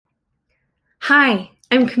Hi,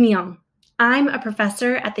 I'm Camille. I'm a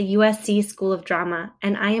professor at the USC School of Drama,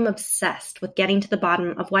 and I am obsessed with getting to the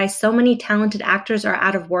bottom of why so many talented actors are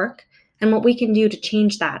out of work and what we can do to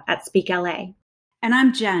change that at Speak LA. And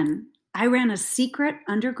I'm Jen. I ran a secret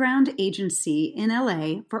underground agency in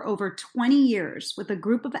LA for over 20 years with a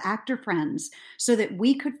group of actor friends so that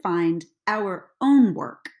we could find our own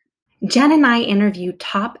work. Jen and I interview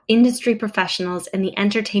top industry professionals in the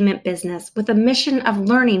entertainment business with a mission of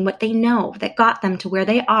learning what they know that got them to where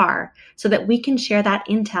they are so that we can share that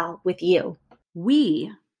intel with you.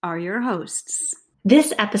 We are your hosts.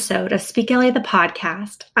 This episode of Speak LA the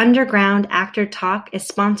podcast, Underground Actor Talk, is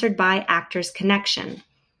sponsored by Actors Connection.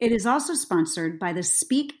 It is also sponsored by the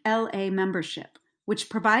Speak LA membership, which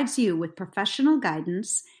provides you with professional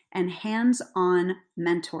guidance and hands-on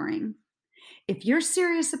mentoring. If you're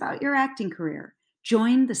serious about your acting career,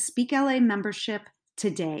 join the Speak LA membership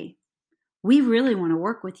today. We really want to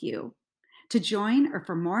work with you. To join or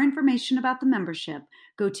for more information about the membership,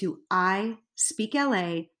 go to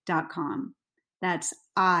ispeakla.com. That's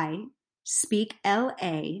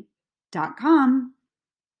ispeakla.com.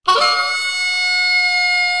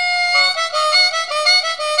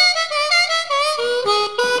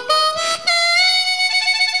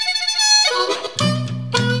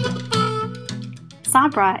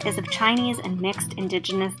 Sabra is of Chinese and mixed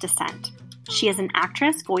indigenous descent. She is an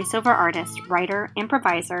actress, voiceover artist, writer,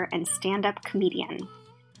 improviser, and stand-up comedian.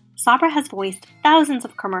 Sabra has voiced thousands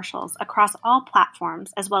of commercials across all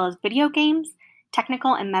platforms, as well as video games,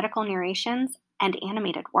 technical and medical narrations, and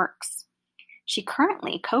animated works. She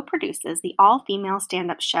currently co-produces the all-female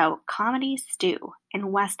stand-up show Comedy Stew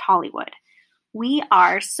in West Hollywood. We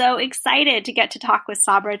are so excited to get to talk with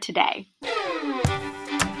Sabra today.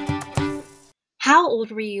 How old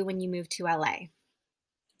were you when you moved to LA?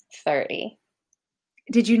 30.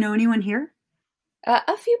 Did you know anyone here?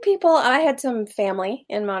 A few people. I had some family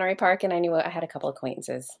in Monterey Park, and I knew I had a couple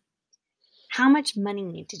acquaintances. How much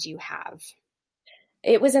money did you have?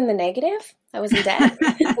 It was in the negative. I was in debt.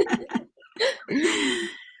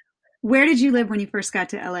 Where did you live when you first got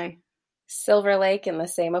to LA? Silver Lake, in the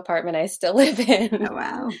same apartment I still live in. Oh,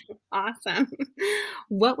 wow. Awesome.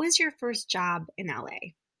 What was your first job in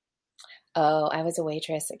LA? Oh, I was a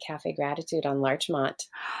waitress at Cafe Gratitude on Larchmont.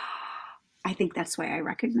 I think that's why I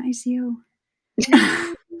recognize you.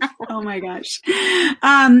 Oh my gosh.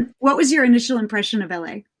 What was your initial impression of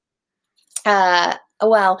LA?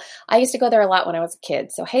 Well, I used to go there a lot when I was a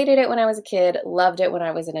kid. So hated it when I was a kid, loved it when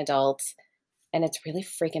I was an adult. And it's really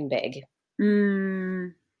freaking big.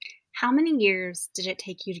 How many years did it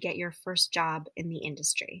take you to get your first job in the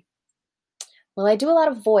industry? Well, I do a lot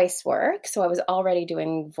of voice work, so I was already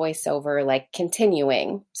doing voiceover, like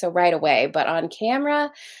continuing, so right away. But on camera,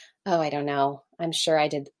 I don't know. I'm sure I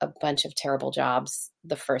did a bunch of terrible jobs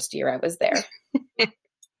the first year I was there.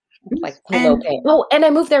 Like hello pay. Oh, and I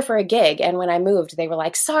moved there for a gig, and when I moved, they were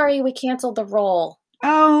like, "Sorry, we canceled the role."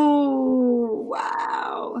 Oh,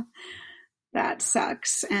 wow. That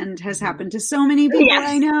sucks and has happened to so many people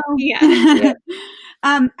I know. Yeah.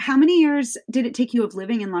 How many years did it take you of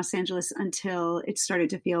living in Los Angeles until it started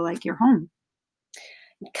to feel like your home?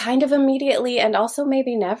 Kind of immediately, and also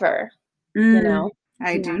maybe never. You know,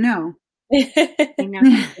 I do know. I know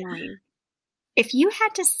that feeling. If you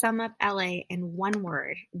had to sum up LA in one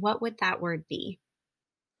word, what would that word be?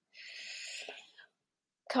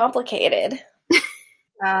 Complicated.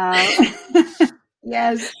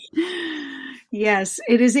 Yes. Yes,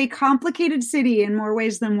 it is a complicated city in more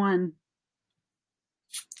ways than one.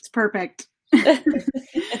 It's perfect.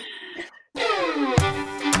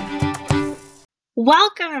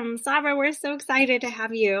 Welcome, Sabra. We're so excited to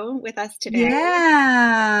have you with us today.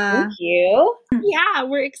 Yeah. Thank you. Yeah,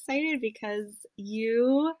 we're excited because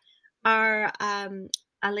you are a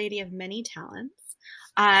lady of many talents.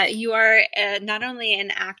 You are not only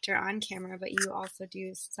an actor on camera, but you also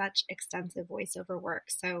do such extensive voiceover work.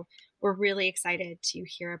 So we're really excited to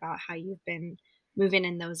hear about how you've been moving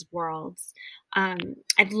in those worlds.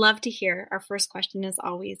 I'd love to hear, our first question is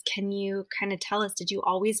always, can you kind of tell us, did you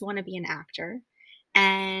always want to be an actor?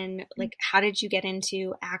 And like, how did you get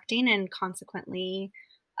into acting and consequently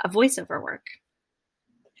voiceover work?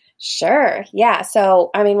 Sure. Yeah.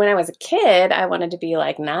 So, I mean, when I was a kid, I wanted to be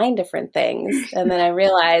like 9 different things. And then I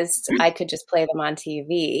realized I could just play them on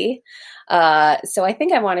TV. So I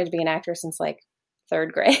think I wanted to be an actor since like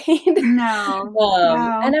 3rd grade.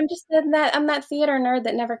 No. And I'm just I'm that theater nerd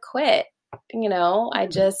that never quit. You know, I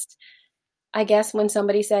guess when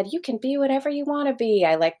somebody said, you can be whatever you want to be,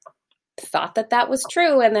 I like thought that was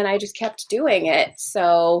true. And then I just kept doing it.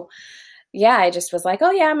 So yeah, I just was like,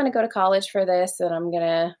 oh yeah, I'm going to go to college for this and I'm going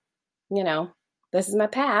to, this is my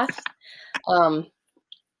path.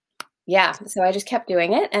 Yeah, so I just kept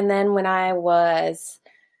doing it. And then when I was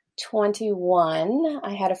 21,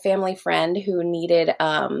 I had a family friend who needed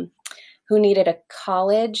a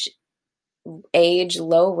college age,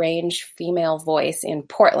 low range female voice in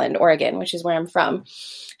Portland, Oregon, which is where I'm from.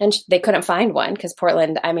 And they couldn't find one because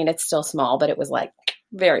Portland, I mean, it's still small, but it was like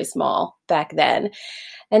very small back then.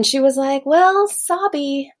 And she was like, well,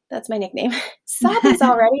 Sabi, that's my nickname. Sabi's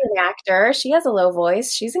already an actor. She has a low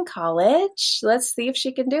voice. She's in college. Let's see if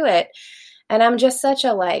she can do it. And I'm just such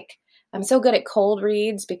a I'm so good at cold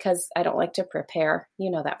reads because I don't like to prepare.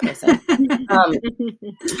 You know that person. And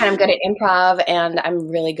I'm good at improv, and I'm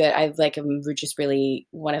really good. I'm just really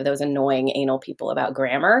one of those annoying anal people about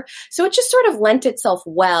grammar. So it just sort of lent itself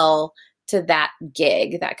well to that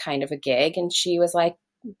gig, that kind of a gig. And she was like,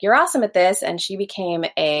 you're awesome at this. And she became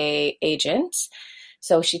a agent.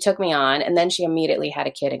 So she took me on, and then she immediately had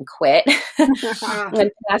a kid and quit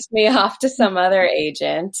and passed me off to some other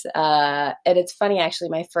agent. And it's funny, actually,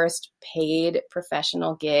 my first paid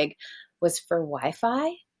professional gig was for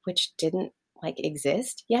Wi-Fi, which didn't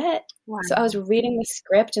exist yet. Wow. So I was reading the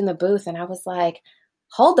script in the booth, and I was like,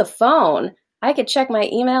 hold the phone. I could check my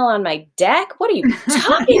email on my deck. What are you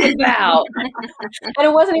talking about? And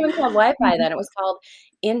it wasn't even called Wi-Fi then. It was called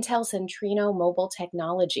Intel Centrino Mobile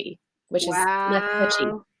Technology, which is less touchy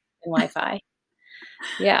than Wi-Fi.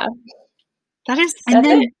 Yeah. That is,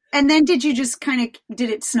 and then did you just did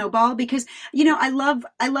it snowball? Because, I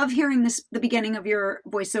love hearing the beginning of your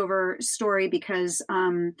voiceover story because,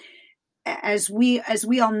 as we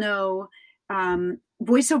all know,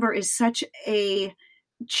 voiceover is such a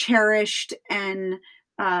cherished and,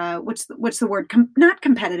 what's the word? Not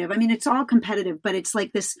competitive. I mean, it's all competitive, but it's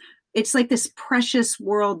like this precious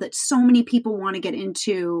world that so many people want to get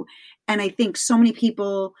into. And I think so many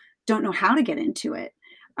people don't know how to get into it.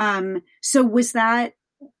 So was that,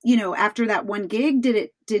 after that one gig,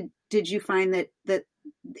 did you find that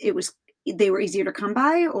they were easier to come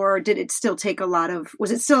by, or did it still take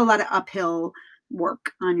was it still a lot of uphill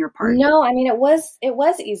work on your part? No, I mean, it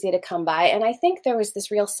was easy to come by. And I think there was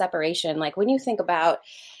this real separation. Like when you think about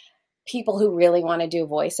people who really want to do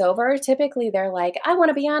voiceover, typically they're like, I want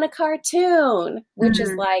to be on a cartoon, which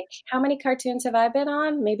is like, how many cartoons have I been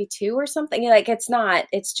on? Maybe 2 or something.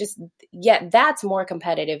 It's just, that's more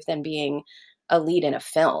competitive than being a lead in a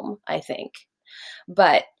film, I think.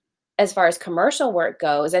 But as far as commercial work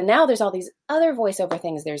goes, and now there's all these other voiceover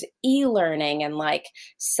things, there's e-learning and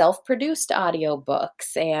self-produced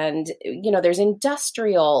audiobooks, and there's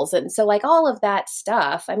industrials, and so all of that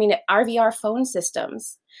stuff. I mean, RVR phone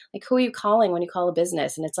systems, who are you calling when you call a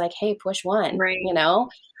business? And it's like, hey, push 1, right?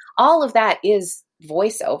 All of that is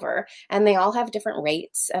voiceover, and they all have different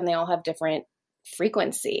rates and they all have different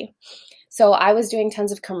frequency. So I was doing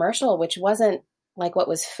tons of commercial, which wasn't what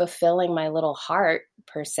was fulfilling my little heart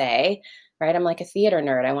per se, right? I'm like a theater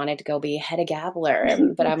nerd. I wanted to go be Hedda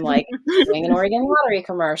Gabler, but I'm doing an Oregon Lottery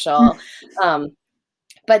commercial.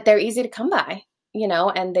 But they're easy to come by,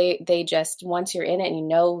 and they just, once you're in it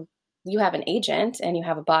and you have an agent and you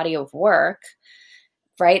have a body of work,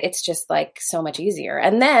 right? It's just so much easier.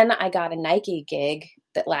 And then I got a Nike gig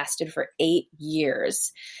that lasted for 8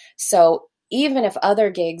 years. So even if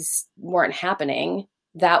other gigs weren't happening,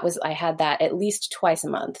 I had that at least twice a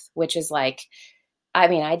month, which is I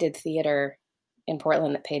did theater in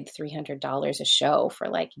Portland that paid $300 a show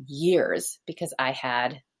for years because I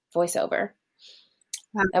had voiceover.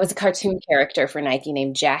 Wow. I was a cartoon character for Nike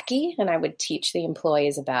named Jackie, and I would teach the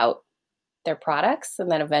employees about their products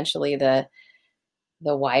and then eventually the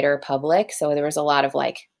wider public. So there was a lot of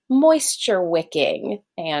moisture wicking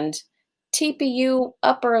and TPU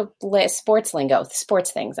upper sports lingo,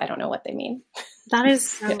 sports things. I don't know what they mean. That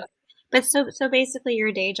is But so basically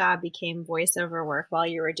your day job became voiceover work while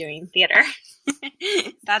you were doing theater.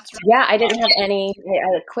 That's right. Yeah, I didn't have any,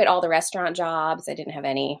 I quit all the restaurant jobs. I didn't have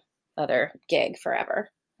any other gig forever.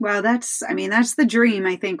 Wow, that's the dream,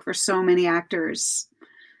 I think, for so many actors.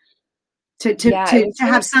 To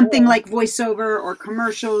have something like voiceover or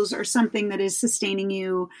commercials or something that is sustaining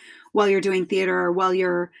you while you're doing theater or while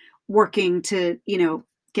you're working to,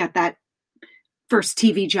 get that first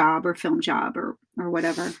TV job or film job or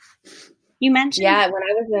whatever. You mentioned, when I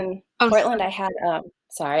was in Portland, I had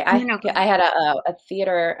I had a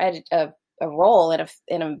theater, I had a role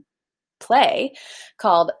in a play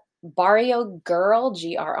called Barrio Girl,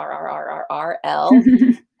 GRRRRRL,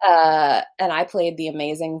 and I played the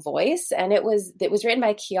amazing voice, and it was written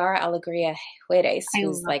by Kiara Alegria Juarez,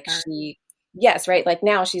 who's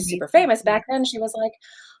now she's super famous. Back then, she was like,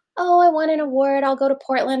 oh, I won an award. I'll go to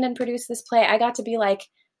Portland and produce this play. I got to be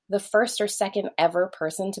the first or second ever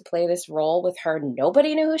person to play this role with her.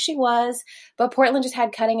 Nobody knew who she was, but Portland just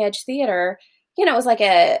had cutting edge theater. You know, it was like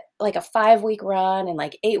a 5-week run and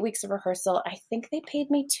like 8 weeks of rehearsal. I think they paid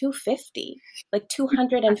me $250, like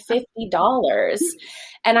 $250.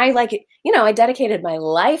 And I I dedicated my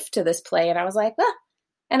life to this play, and I was like,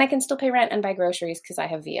 and I can still pay rent and buy groceries because I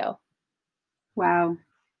have VO. Wow.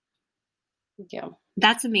 Yeah.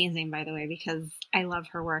 That's amazing, by the way, because I love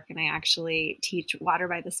her work, and I actually teach Water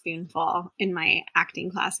by the Spoonful in my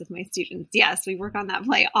acting class with my students. Yes, we work on that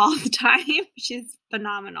play all the time. She's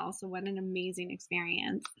phenomenal. So what an amazing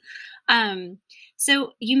experience.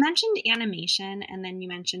 So you mentioned animation, and then you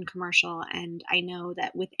mentioned commercial, and I know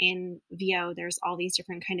that within VO, there's all these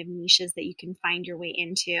different kind of niches that you can find your way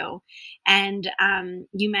into. And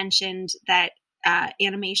you mentioned that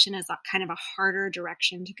animation is kind of a harder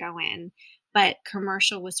direction to go in, but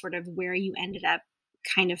commercial was sort of where you ended up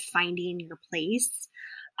kind of finding your place.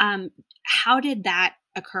 How did that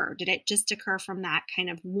occur? Did it just occur from that kind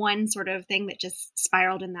of one sort of thing that just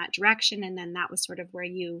spiraled in that direction, and then that was sort of where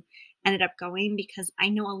you ended up going? Because I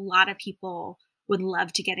know a lot of people would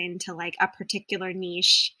love to get into like a particular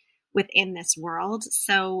niche within this world.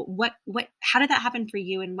 So how did that happen for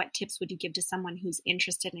you, and what tips would you give to someone who's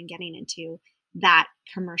interested in getting into that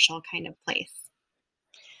commercial kind of place?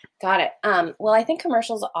 Got it. Well, I think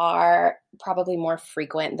commercials are probably more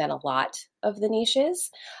frequent than a lot of the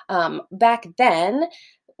niches. Back then,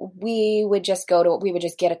 we would just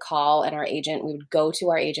get a call, and we would go to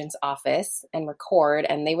our agent's office and record,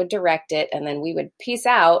 and they would direct it, and then we would piece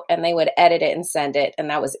out, and they would edit it and send it,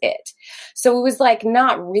 and that was it. So it was like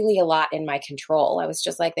not really a lot in my control. I was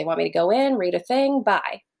just like, they want me to go in, read a thing,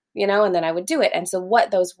 bye. And then I would do it. And so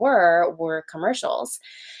what those were commercials.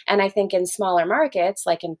 And I think in smaller markets,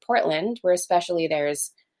 like in Portland, where especially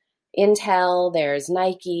there's Intel, there's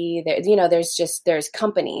Nike, there's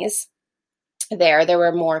companies there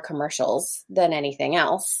were more commercials than anything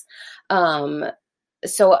else.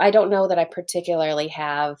 So I don't know that I particularly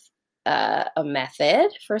have a method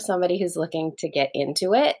for somebody who's looking to get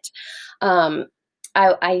into it.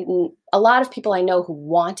 A lot of people I know who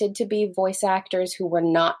wanted to be voice actors who were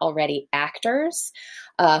not already actors,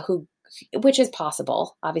 which is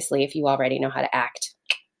possible. Obviously, if you already know how to act,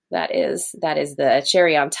 that is the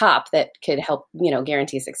cherry on top that could help,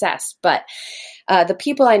 guarantee success. But the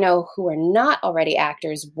people I know who are not already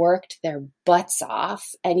actors worked their butts off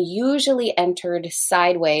and usually entered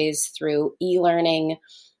sideways through e-learning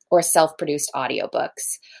or self-produced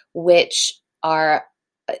audiobooks, which are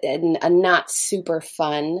a not super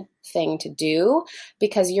fun thing to do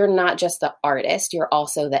because you're not just the artist, you're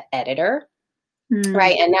also the editor,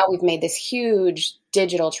 right? And now we've made this huge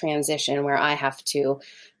digital transition where I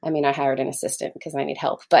hired an assistant because I need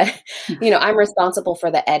help, but I'm responsible for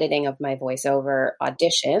the editing of my voiceover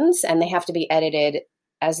auditions, and they have to be edited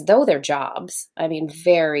as though they're jobs.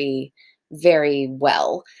 Very, very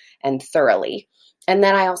well and thoroughly. And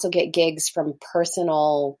then I also get gigs from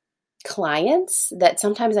personal clients that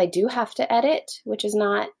sometimes I do have to edit, which is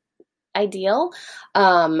not ideal.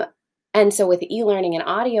 And so with e-learning and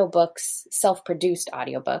audiobooks, self-produced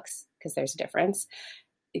audiobooks, because there's a difference,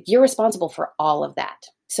 you're responsible for all of that.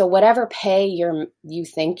 So whatever pay you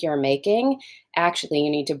think you're making, actually you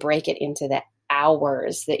need to break it into the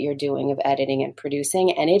hours that you're doing of editing and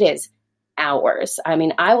producing. And it is hours.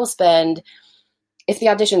 I will spend, if the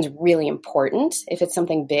audition's really important, if it's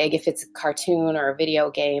something big, if it's a cartoon or a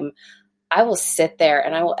video game, I will sit there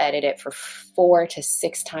and I will edit it for 4 to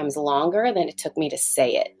 6 times longer than it took me to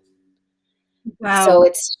say it. Wow. So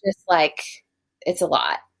it's just like, it's a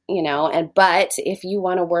lot, but if you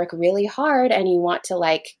want to work really hard and you want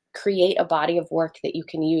to create a body of work that you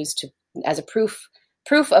can use as a proof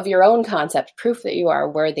of your own concept, proof that you are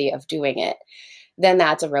worthy of doing it, then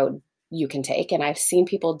that's a road you can take. And I've seen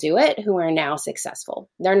people do it who are now successful.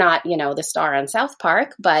 They're not, the star on South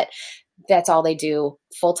Park, but that's all they do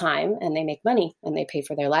full time, and they make money and they pay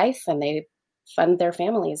for their life and they fund their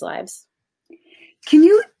families' lives. Can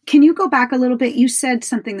you go back a little bit? You said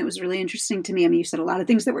something that was really interesting to me. You said a lot of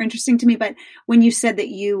things that were interesting to me, but when you said that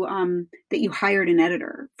you hired an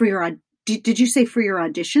editor for your, did you say for your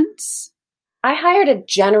auditions? I hired a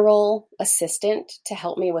general assistant to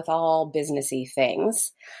help me with all businessy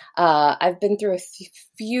things. I've been through a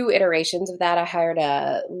few iterations of that. I hired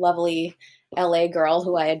a lovely LA girl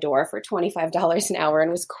who I adore for $25 an hour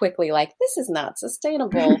and was quickly like, this is not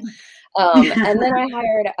sustainable. And then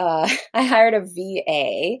I hired a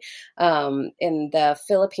VA in the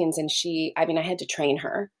Philippines, and I had to train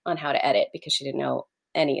her on how to edit because she didn't know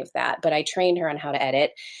any of that, but I trained her on how to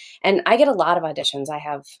edit. And I get a lot of auditions.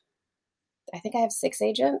 I think I have 6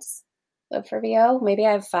 agents for VO. Maybe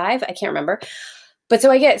I have 5. I can't remember. But so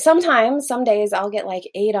I get sometimes, some days I'll get like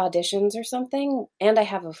 8 auditions or something. And I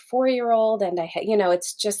have a 4-year-old and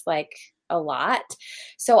it's just like a lot.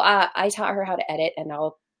 So I taught her how to edit, and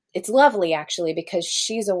it's lovely actually because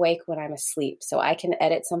she's awake when I'm asleep. So I can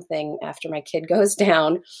edit something after my kid goes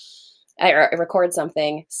down. I record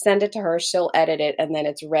something, send it to her, she'll edit it, and then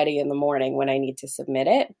it's ready in the morning when I need to submit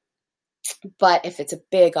it. But if it's a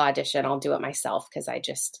big audition, I'll do it myself because I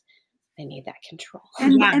need that control.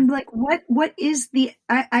 And like, what is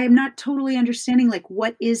I am not totally understanding, like,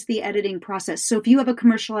 what is the editing process? So if you have a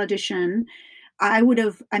commercial audition,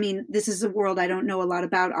 this is a world I don't know a lot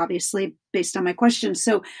about, obviously, based on my questions.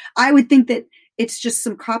 So I would think that it's just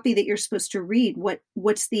some copy that you're supposed to read. What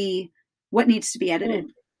needs to be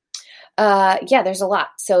edited? There's a lot.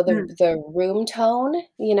 So the room tone,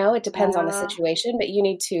 it depends on the situation, but you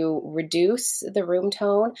need to reduce the room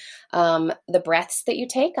tone. The breaths that you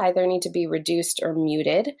take either need to be reduced or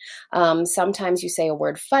muted. Sometimes you say a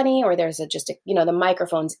word funny, or there's the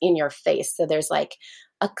microphone's in your face. So there's like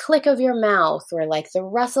a click of your mouth, or like the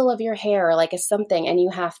rustle of your hair, or like something, and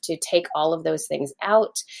you have to take all of those things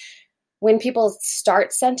out. When people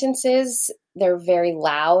start sentences, they're very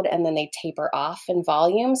loud and then they taper off in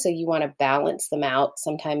volume. So you want to balance them out.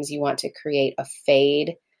 Sometimes you want to create a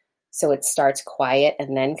fade so it starts quiet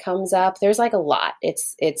and then comes up. There's like a lot.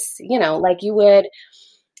 It's like you would,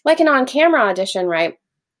 like an on-camera audition, right?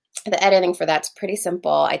 The editing for that's pretty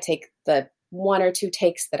simple. I take the 1 or 2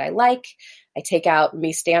 takes that I like. I take out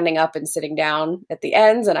me standing up and sitting down at the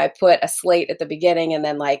ends, and I put a slate at the beginning, and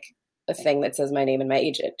then like a thing that says my name and my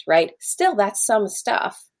agent, right? Still, that's some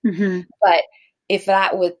stuff. Mm-hmm. But if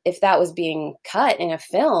that was being cut in a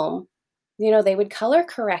film, they would color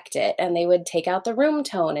correct it, and they would take out the room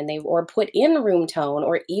tone, or put in room tone,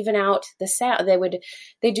 or even out the sound.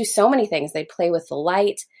 They do so many things. They play with the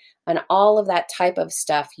light, and all of that type of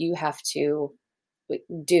stuff you have to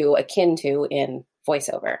do akin to in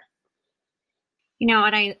voiceover.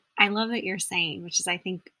 What I love what you're saying, which is, I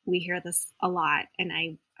think we hear this a lot, and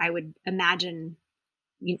I would imagine,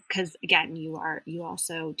 because again, you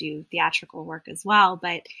also do theatrical work as well,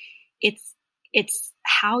 but it's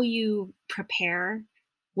how you prepare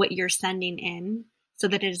what you're sending in so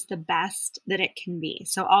that it is the best that it can be.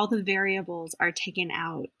 So all the variables are taken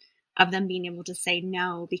out of them being able to say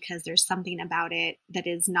no because there's something about it that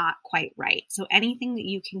is not quite right. So anything that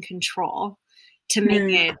you can control to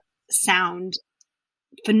make it sound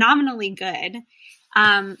phenomenally good,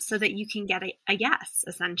 so that you can get a yes,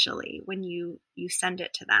 essentially, when you send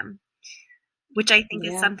it to them, which I think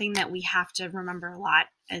is something that we have to remember a lot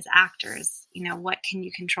as actors. What can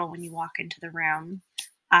you control when you walk into the room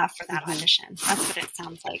for that audition? That's what it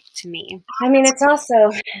sounds like to me. I mean, it's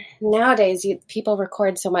also nowadays people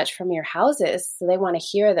record so much from your houses, so they want to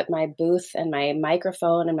hear that my booth and my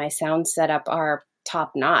microphone and my sound setup are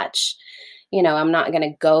top notch. I'm not going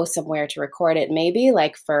to go somewhere to record it. Maybe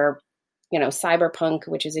like for, Cyberpunk,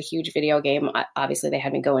 which is a huge video game. Obviously they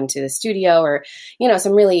had me go into the studio, or,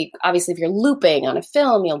 some really, obviously if you're looping on a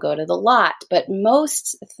film, you'll go to the lot, but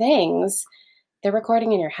most things they're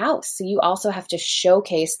recording in your house. So you also have to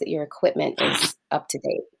showcase that your equipment is up to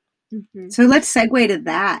date. Mm-hmm. So let's segue to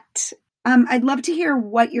that. I'd love to hear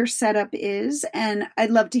what your setup is, and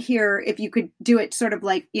I'd love to hear if you could do it sort of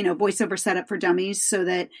like, voiceover setup for dummies, so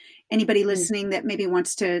that anybody listening that maybe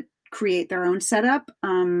wants to create their own setup,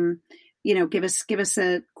 give us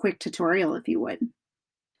a quick tutorial, if you would.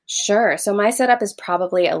 Sure. So my setup is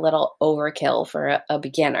probably a little overkill for a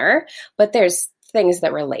beginner, but there's things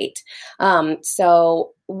that relate.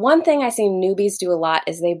 So one thing I see newbies do a lot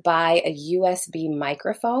is they buy a USB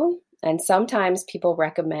microphone. And sometimes people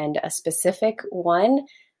recommend a specific one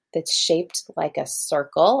that's shaped like a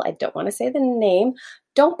circle. I don't want to say the name.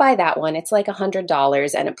 Don't buy that one. It's like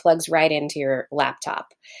 $100 and it plugs right into your laptop.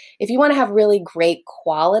 If you want to have really great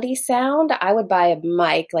quality sound, I would buy a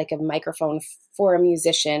mic, like a microphone for a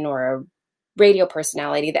musician or a radio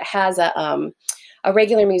personality that has a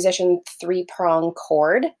regular musician 3-prong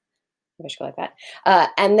cord. I wish I could like that.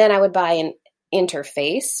 And then I would buy an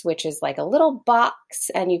interface, which is like a little box,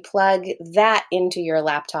 and you plug that into your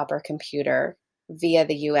laptop or computer via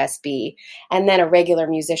the USB, and then a regular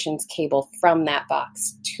musician's cable from that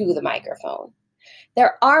box to the microphone.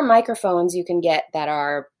 There are microphones you can get that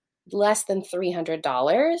are less than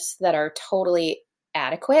 $300 that are totally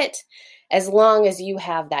adequate, as long as you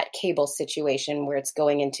have that cable situation where it's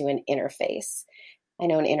going into an interface. I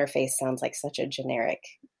know an interface sounds like such a generic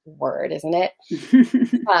word, isn't it?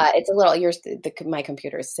 It's a little, my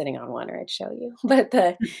computer is sitting on one, or I'd show you, but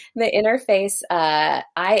the interface,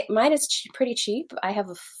 mine is pretty cheap. I have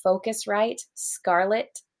a Focusrite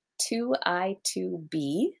Scarlett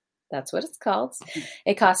i2b. That's what it's called.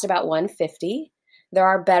 It costs about $150. There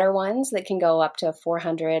are better ones that can go up to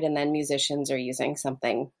 $400, and then musicians are using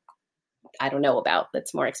something I don't know about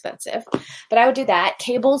that's more expensive. But I would do that.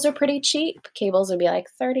 Cables are pretty cheap. Cables would be like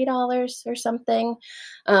 $30 or something.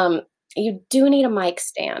 You do need a mic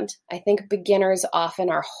stand. I think beginners often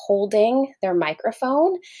are holding their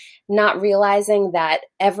microphone, not realizing that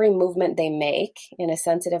every movement they make in a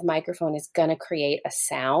sensitive microphone is going to create a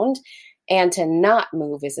sound. And to not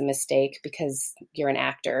move is a mistake because you're an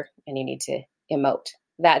actor and you need to emote.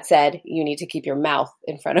 That said, you need to keep your mouth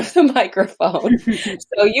in front of the microphone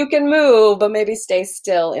so you can move, but maybe stay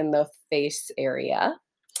still in the face area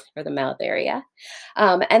or the mouth area.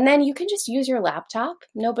 And then you can just use your laptop.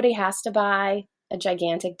 Nobody has to buy a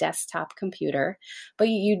gigantic desktop computer, but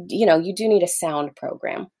you do need a sound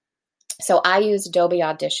program. So I use Adobe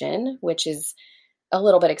Audition, which is a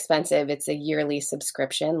little bit expensive. It's a yearly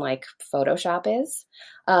subscription like Photoshop is.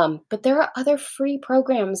 But there are other free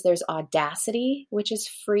programs. There's Audacity, which is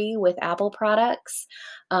free with Apple products.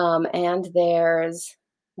 And there's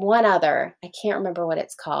one other, I can't remember what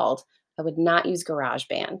it's called. I would not use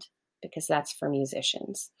GarageBand because that's for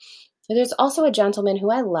musicians. There's also a gentleman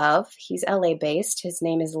who I love. He's LA based. His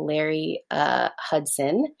name is Larry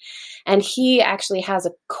Hudson. And he actually has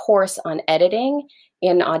a course on editing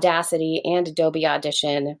in Audacity and Adobe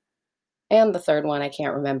Audition, and the third one I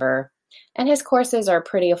can't remember. And his courses are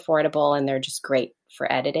pretty affordable and they're just great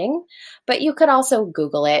for editing. But you could also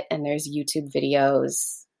Google it, and there's YouTube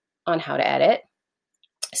videos on how to edit.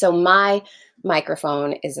 So my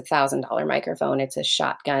microphone is a $1,000 microphone. It's a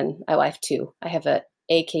shotgun. Oh, I have two. I have a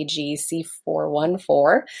AKG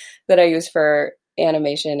C414 that I use for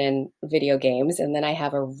animation and video games. And then I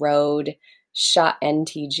have a Rode Shot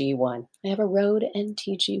NTG1. I have a Rode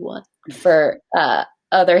NTG1 for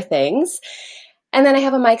other things. And then I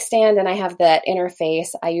have a mic stand and I have that interface.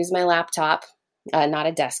 I use my laptop, not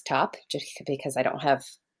a desktop, just because I don't have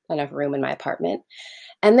enough room in my apartment.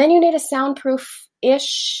 And then you need a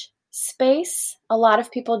soundproof-ish space. A lot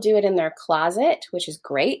of people do it in their closet, which is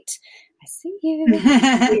great. I see you.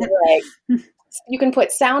 You can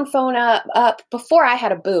put sound phone up. Before I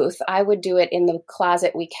had a booth, I would do it in the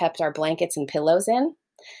closet we kept our blankets and pillows in.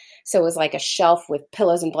 So it was like a shelf with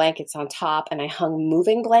pillows and blankets on top, and I hung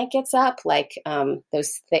moving blankets up, like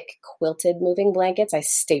those thick quilted moving blankets. I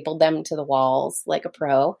stapled them to the walls like a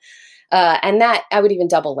pro. And that I would even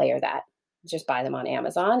double layer that. Just buy them on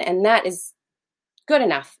Amazon. And that is good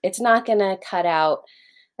enough. It's not going to cut out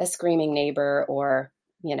a screaming neighbor or,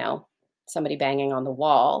 somebody banging on the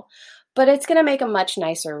wall, but it's going to make a much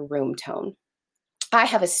nicer room tone. I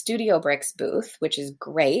have a Studio Bricks booth, which is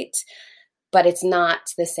great, but it's not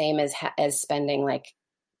the same as spending like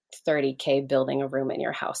 $30K building a room in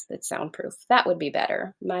your house that's soundproof. That would be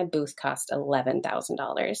better. My booth cost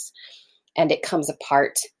 $11,000 and it comes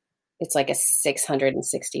apart. It's like a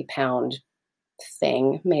 660 pound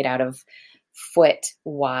thing made out of foot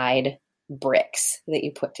wide bricks that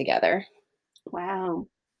you put together. Wow.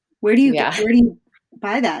 Where do you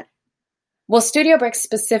buy that? Well, Studio Bricks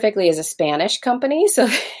specifically is a Spanish company, so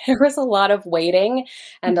there was a lot of waiting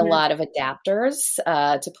and a lot of adapters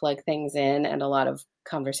to plug things in, and a lot of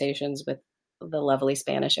conversations with the lovely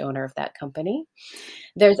Spanish owner of that company.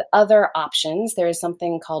 There's other options. There is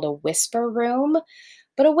something called a whisper room,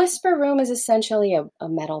 but a whisper room is essentially a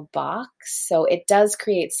metal box, so it does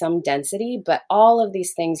create some density, but all of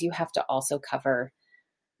these things you have to also cover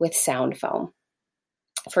with sound foam.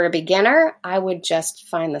 For a beginner, I would just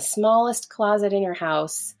find the smallest closet in your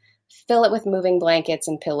house, fill it with moving blankets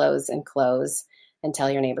and pillows and clothes, and tell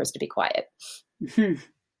your neighbors to be quiet.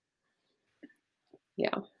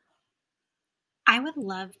 Yeah. I would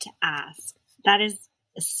love to ask, that is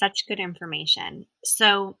such good information.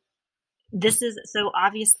 So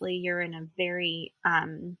obviously you're in a very,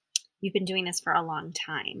 you've been doing this for a long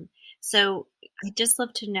time. So I'd just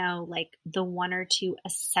love to know like the one or two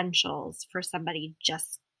essentials for somebody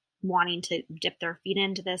just wanting to dip their feet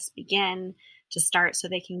into this, begin to start so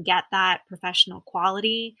they can get that professional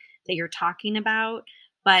quality that you're talking about,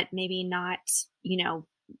 but maybe not,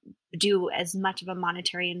 do as much of a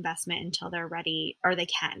monetary investment until they're ready or they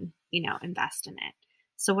can, invest in it.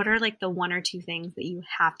 So what are like the one or two things that you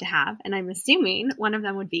have to have? And I'm assuming one of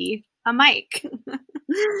them would be a mic.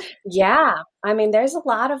 Yeah. I mean, there's a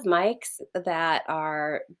lot of mics that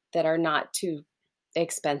are not too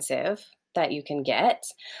expensive that you can get.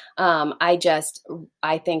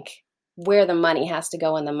 I think where the money has to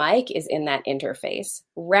go in the mic is in that interface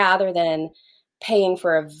rather than paying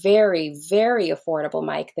for a very, very affordable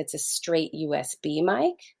mic that's a straight USB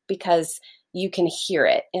mic because you can hear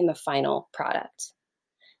it in the final product.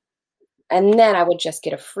 And then I would just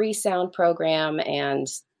get a free sound program and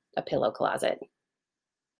a pillow closet.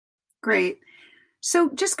 Great. So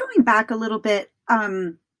just going back a little bit,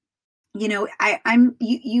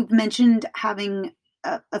 you've mentioned having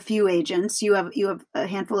a few agents. You have a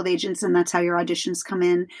handful of agents, and that's how your auditions come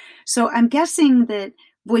in. So I'm guessing that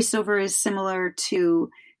voiceover is similar to,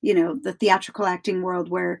 the theatrical acting world,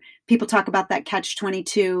 where people talk about that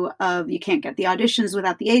catch-22 of you can't get the auditions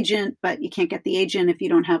without the agent, but you can't get the agent if you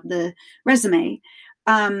don't have the resume.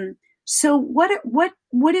 So what are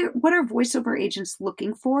voiceover agents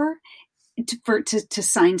looking for to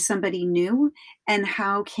sign somebody new, and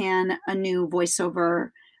how can a new voiceover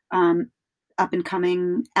up and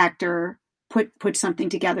coming actor put something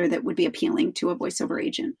together that would be appealing to a voiceover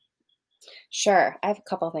agent? Sure. I have a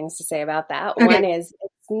couple of things to say about that. Okay. One is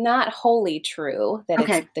it's not wholly true that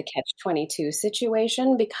Okay. it's the catch-22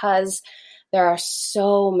 situation, because there are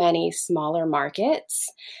so many smaller markets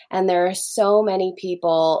and there are so many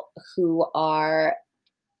people who are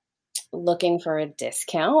looking for a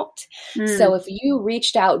discount. So if you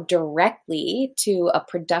reached out directly to a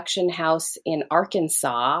production house in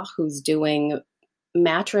Arkansas who's doing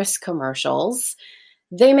mattress commercials,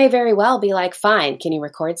 they may very well be like, fine, can you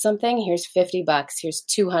record something? Here's $50, here's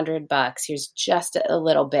 $200, here's just a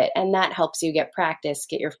little bit. And that helps you get practice,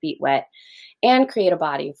 get your feet wet, and create a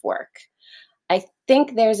body of work. I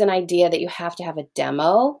think there's an idea that you have to have a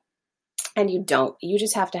demo, and you don't. You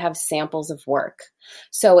just have to have samples of work.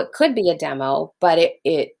 So it could be a demo, but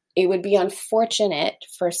it would be unfortunate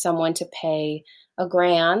for someone to pay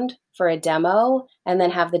 $1,000 for a demo and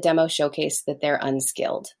then have the demo showcase that they're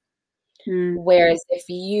unskilled. Whereas if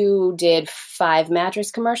you did 5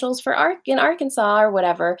 mattress commercials in Arkansas or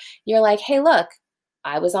whatever, you're like, hey, look,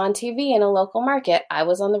 I was on TV in a local market. I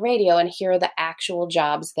was on the radio, and here are the actual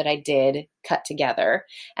jobs that I did cut together.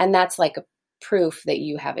 And that's like a proof that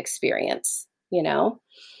you have experience,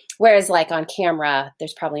 Whereas like on camera,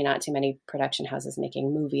 there's probably not too many production houses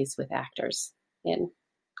making movies with actors in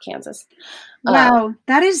Kansas. Wow,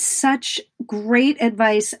 that is such great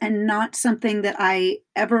advice, and not something that I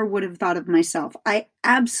ever would have thought of myself. I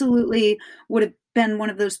absolutely would have been one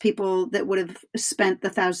of those people that would have spent the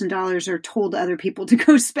 $1,000 or told other people to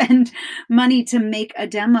go spend money to make a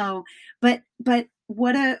demo. But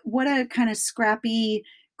what a kind of scrappy,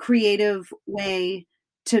 creative way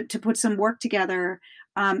to put some work together.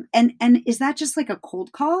 And is that just like a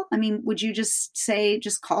cold call? I mean, would you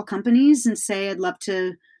just call companies and say, I'd love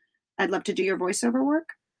to do your voiceover work?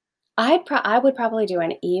 I would probably do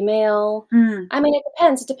an email. I mean, it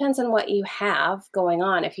depends. It depends on what you have going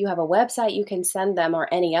on. If you have a website you can send them,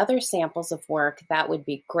 or any other samples of work, that would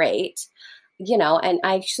be great. And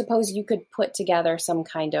I suppose you could put together some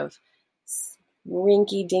kind of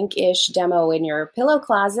rinky-dink-ish demo in your pillow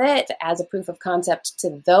closet as a proof of concept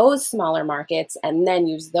to those smaller markets, and then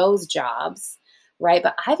use those jobs, right?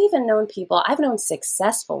 But I've known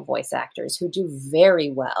successful voice actors who do very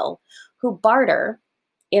well, who barter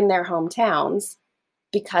in their hometowns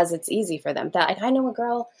because it's easy for them. I know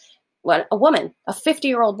a woman, a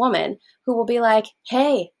 50-year-old woman, who will be like,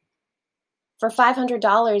 hey, for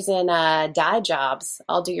 $500 in dye jobs,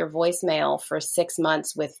 I'll do your voicemail for 6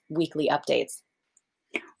 months with weekly updates.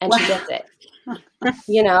 And she gets it.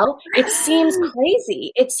 It seems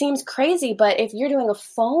crazy. It seems crazy, but if you're doing a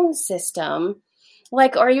phone system,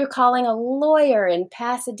 or you're calling a lawyer in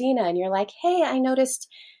Pasadena and you're like, hey, I noticed,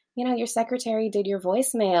 your secretary did your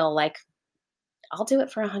voicemail. I'll do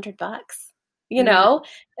it for $100.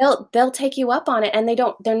 They'll take you up on it, and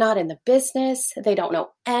they're not in the business. They don't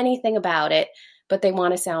know anything about it, but they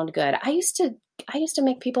want to sound good. I used to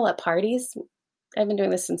make people at parties. I've been doing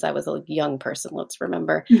this since I was a young person. Let's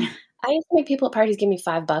remember. I used to make people at parties give me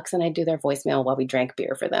 $5 and I'd do their voicemail while we drank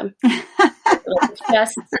beer for them.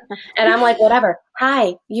 And I'm like, whatever.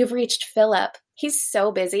 Hi, you've reached Philip. He's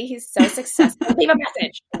so busy. He's so successful. Leave a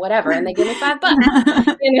message, whatever. And they give me $5.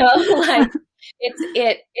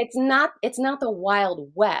 It's not the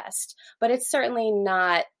Wild West, but it's certainly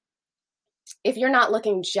not. If you're not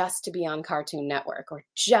looking just to be on Cartoon Network or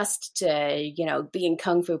just to, be in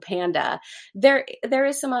Kung Fu Panda, there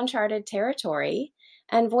is some uncharted territory,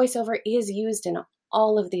 and voiceover is used in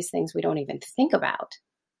all of these things we don't even think about.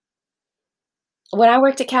 When I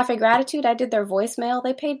worked at Cafe Gratitude, I did their voicemail.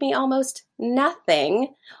 They paid me almost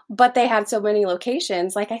nothing, but they had so many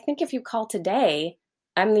locations. I think if you call today,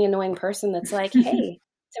 I'm the annoying person that's like, hey,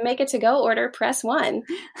 to make a to-go order, press 1.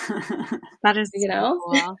 That is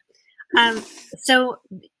cool. So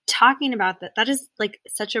talking about that is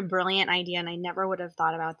such a brilliant idea, and I never would have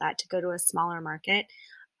thought about that, to go to a smaller market.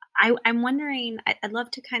 I'm wondering, I'd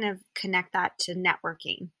love to kind of connect that to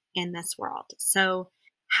networking in this world. So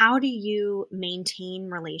how do you maintain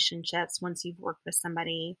relationships once you've worked with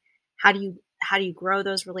somebody? How do you grow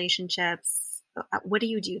those relationships? What do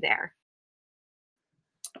you do there?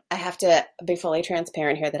 I have to be fully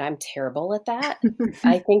transparent here that I'm terrible at that.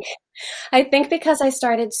 I think because I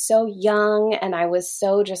started so young and I was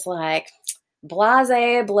so just like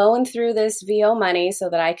blasé, blowing through this VO money so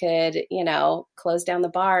that I could, close down the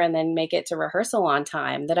bar and then make it to rehearsal on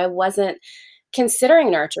time, that I wasn't considering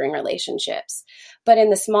nurturing relationships. But in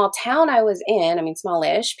the small town I was in, I mean,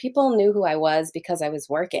 smallish, people knew who I was because I was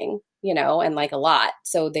working, and like a lot.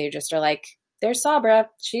 So they just are like, there's Sabra,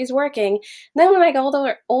 she's working. And then when I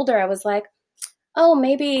got older, I was like, oh,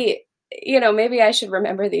 maybe I should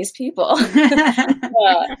remember these people.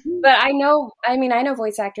 But I know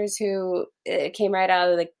voice actors who came right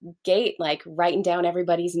out of the gate, like writing down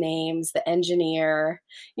everybody's names, the engineer,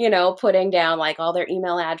 putting down like all their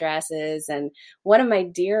email addresses. And one of my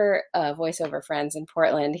dear voiceover friends in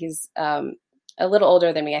Portland, he's a little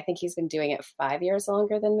older than me. I think he's been doing it 5 years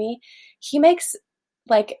longer than me. He makes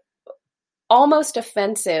like almost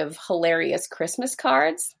offensive, hilarious Christmas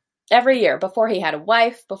cards every year, before he had a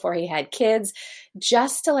wife, before he had kids,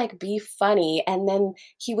 just to like be funny. And then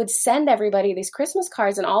he would send everybody these Christmas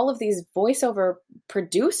cards, and all of these voiceover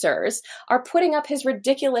producers are putting up his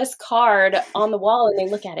ridiculous card on the wall, and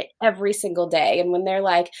they look at it every single day. And when they're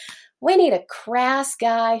like, we need a crass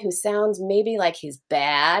guy who sounds maybe like he's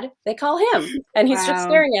bad, they call him, and he's just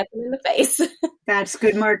staring at them in the face. That's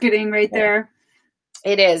good marketing right there.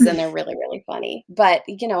 It is. And they're really, really funny. But,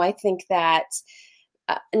 I think that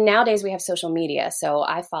nowadays we have social media. So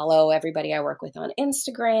I follow everybody I work with on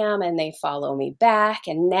Instagram, and they follow me back.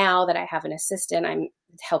 And now that I have an assistant, I'm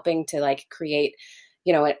helping to like create,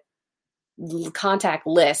 contact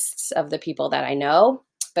lists of the people that I know.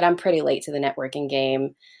 But I'm pretty late to the networking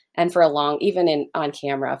game. And on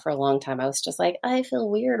camera for a long time, I was just like, I feel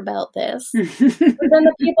weird about this. But then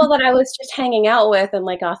the people that I was just hanging out with and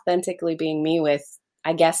like authentically being me with,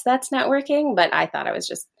 I guess that's networking, but I thought I was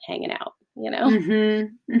just hanging out,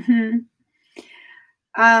 Mm-hmm.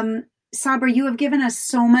 Mm-hmm. Sabra, you have given us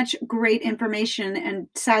so much great information, and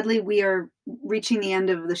sadly we are reaching the end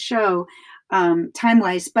of the show,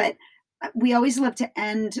 time-wise, but we always love to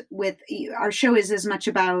end with, our show is as much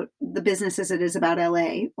about the business as it is about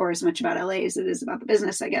LA, or as much about LA as it is about the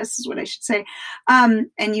business, I guess is what I should say. And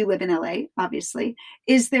you live in LA, obviously.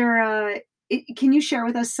 Is there can you share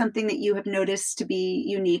with us something that you have noticed to be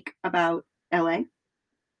unique about LA?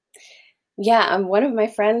 Yeah, one of my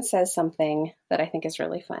friends says something that I think is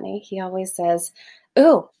really funny. He always says,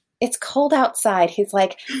 ooh, it's cold outside. He's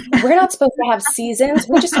like, we're not supposed to have seasons.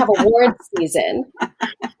 We just have award season.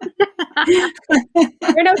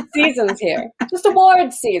 There are no seasons here. Just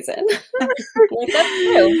award season. Like, that's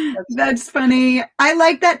true. That's funny. I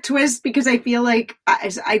like that twist because I feel like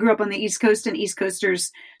as I grew up on the East Coast, and East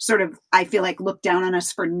Coasters sort of, I feel like, look down on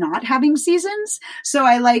us for not having seasons. So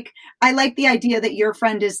I like the idea that your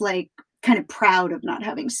friend is like kind of proud of not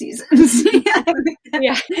having seasons. Yeah.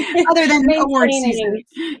 Other than award season.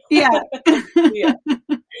 Yeah. Yeah.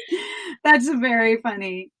 That's very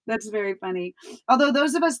funny. Although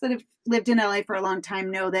those of us that have lived in LA for a long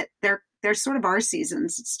time know that they're sort of our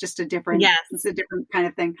seasons. It's just a different, it's a different kind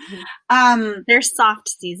of thing. They're soft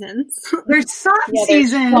seasons. There's soft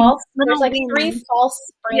seasons. There's like 3 false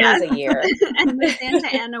springs a year. And the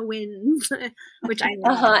Santa Ana winds, which I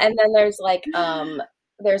love. And then there's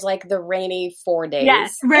like the rainy 4 days.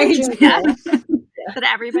 Yes, right. That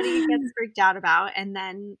everybody gets freaked out about, and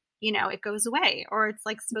then it goes away, or it's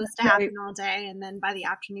like supposed to happen all day, and then by the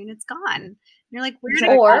afternoon it's gone. And you're like, where did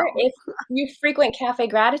it go? Or if you frequent Cafe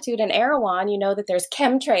Gratitude in Erewhon, you know that there's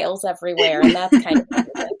chemtrails everywhere, and that's kind of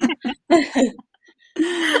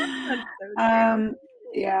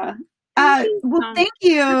yeah. Well, thank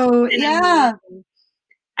you. Yeah.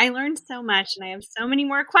 I learned so much, and I have so many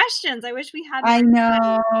more questions. I wish we had. I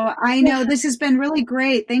know. This has been really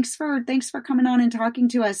great. Thanks for coming on and talking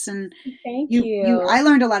to us. And thank you. I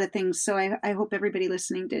learned a lot of things, so I hope everybody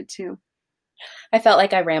listening did too. I felt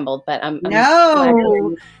like I rambled, but I'm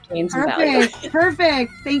no. Perfect.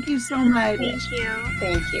 Perfect. Thank you so much.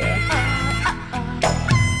 Thank you.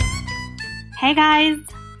 Hey guys.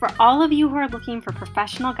 For all of you who are looking for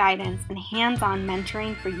professional guidance and hands-on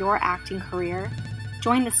mentoring for your acting career,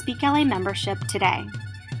 join the Speak LA membership today.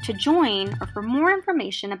 To join, or for more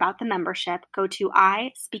information about the membership, go to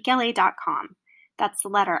ispeakla.com. That's the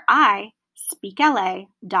letter I,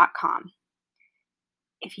 speakla.com.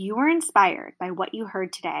 If you were inspired by what you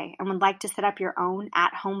heard today and would like to set up your own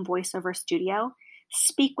at-home voiceover studio,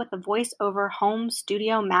 speak with the voiceover home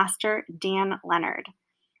studio master, Dan Leonard.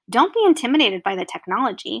 Don't be intimidated by the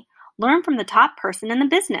technology. Learn from the top person in the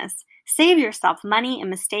business. Save yourself money and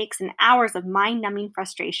mistakes and hours of mind-numbing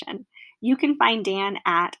frustration. You can find Dan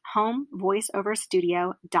at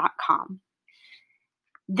homevoiceoverstudio.com.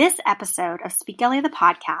 This episode of Speak LA the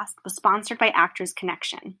podcast was sponsored by Actors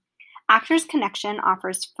Connection. Actors Connection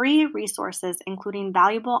offers free resources, including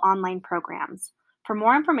valuable online programs. For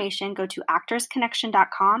more information, go to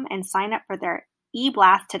actorsconnection.com and sign up for their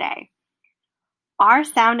e-blast today. Our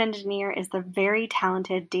sound engineer is the very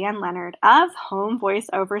talented Dan Leonard of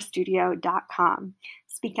homevoiceoverstudio.com.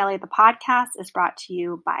 Speak LA the podcast is brought to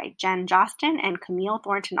you by Jen Jostin and Camille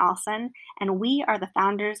Thornton-Olson, and we are the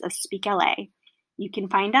founders of Speak LA. You can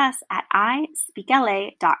find us at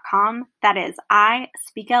ispeakla.com. That is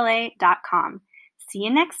ispeakla.com. See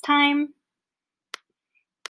you next time.